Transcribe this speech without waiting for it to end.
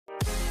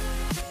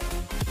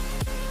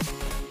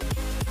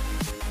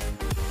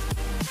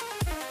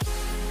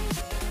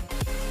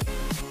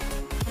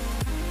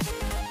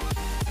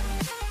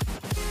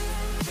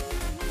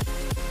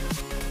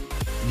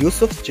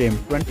Yusuf Çim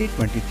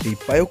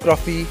 2023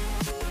 Biography.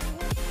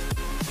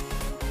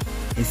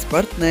 His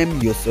birth name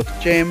Yusuf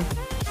Çim.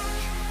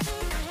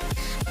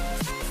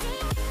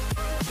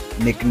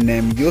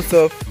 Nickname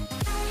Yusuf.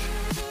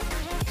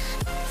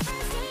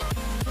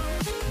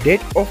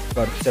 Date of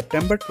birth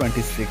September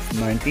 26,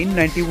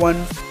 1991.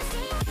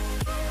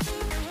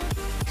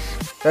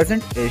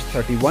 Present age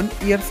 31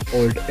 years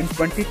old in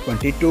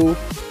 2022.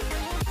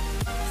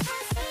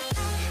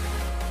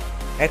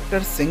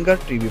 Actor, singer,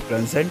 TV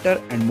presenter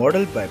and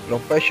model by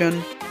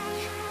profession.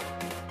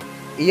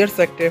 Years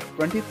active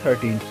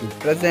 2013 to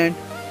present.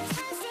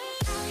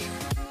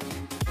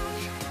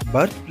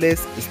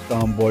 Birthplace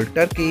Istanbul,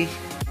 Turkey.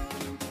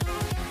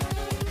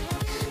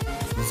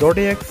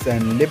 Zodiac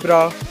sign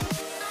Libra.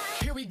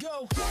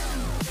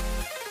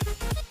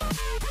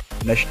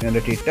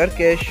 Nationality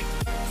Turkish.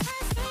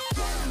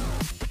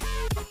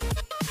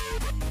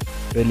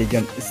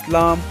 Religion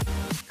Islam.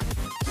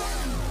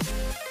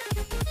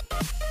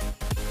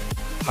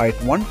 Height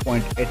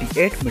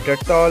 1.88 meter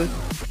tall.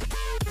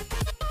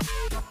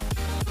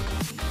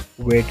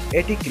 Weight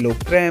 80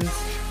 kilograms.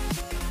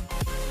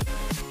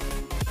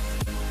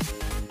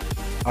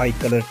 Eye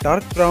color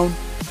dark brown.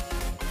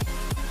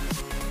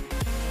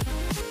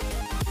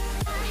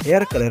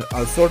 Hair color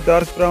also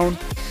dark brown.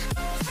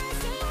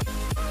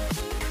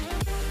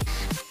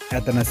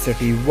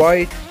 Ethnicity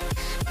white.